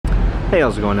Hey,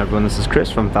 how's it going everyone? This is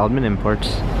Chris from Feldmann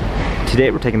Imports.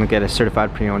 Today we're taking a look at a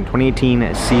certified pre-owned 2018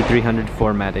 C300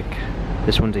 4MATIC.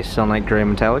 This one's a selenite gray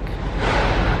metallic.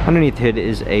 Underneath the hood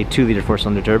is a 2-liter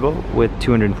 4-cylinder turbo with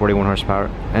 241 horsepower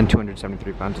and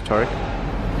 273 pounds of torque.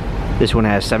 This one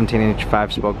has 17-inch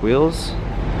 5-spoke wheels.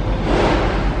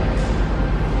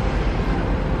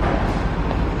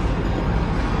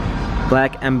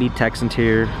 Black MB Tex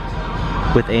interior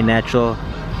with a natural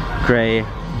gray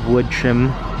wood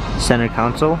trim center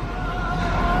console,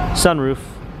 sunroof,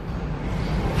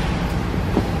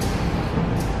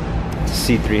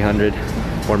 C300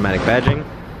 4MATIC badging,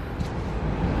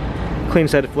 clean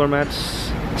set of floor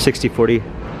mats, 60/40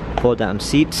 fold down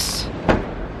seats,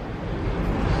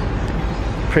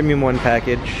 premium one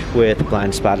package with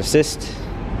blind spot assist,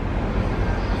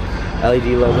 LED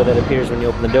logo that appears when you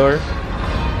open the door,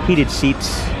 heated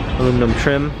seats, aluminum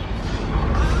trim,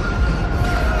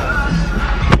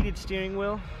 heated steering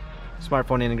wheel,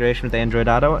 smartphone integration with Android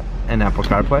Auto and Apple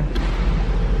CarPlay,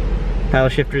 paddle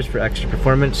shifters for extra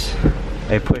performance,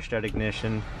 a push start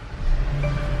ignition,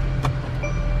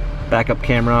 backup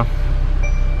camera,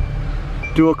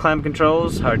 dual climate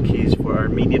controls, hard keys for our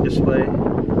media display,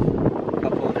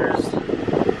 cup holders,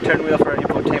 turn wheel for our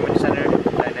infotainment center,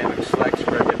 dynamic selects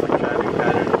for our different driving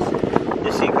patterns.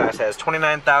 This C-Class has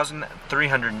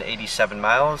 29,387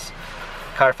 miles,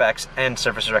 Carfax and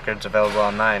service records available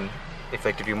online. If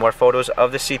you'd like to view more photos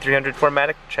of the C300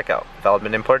 4MATIC, check out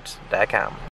feldmanimports.com.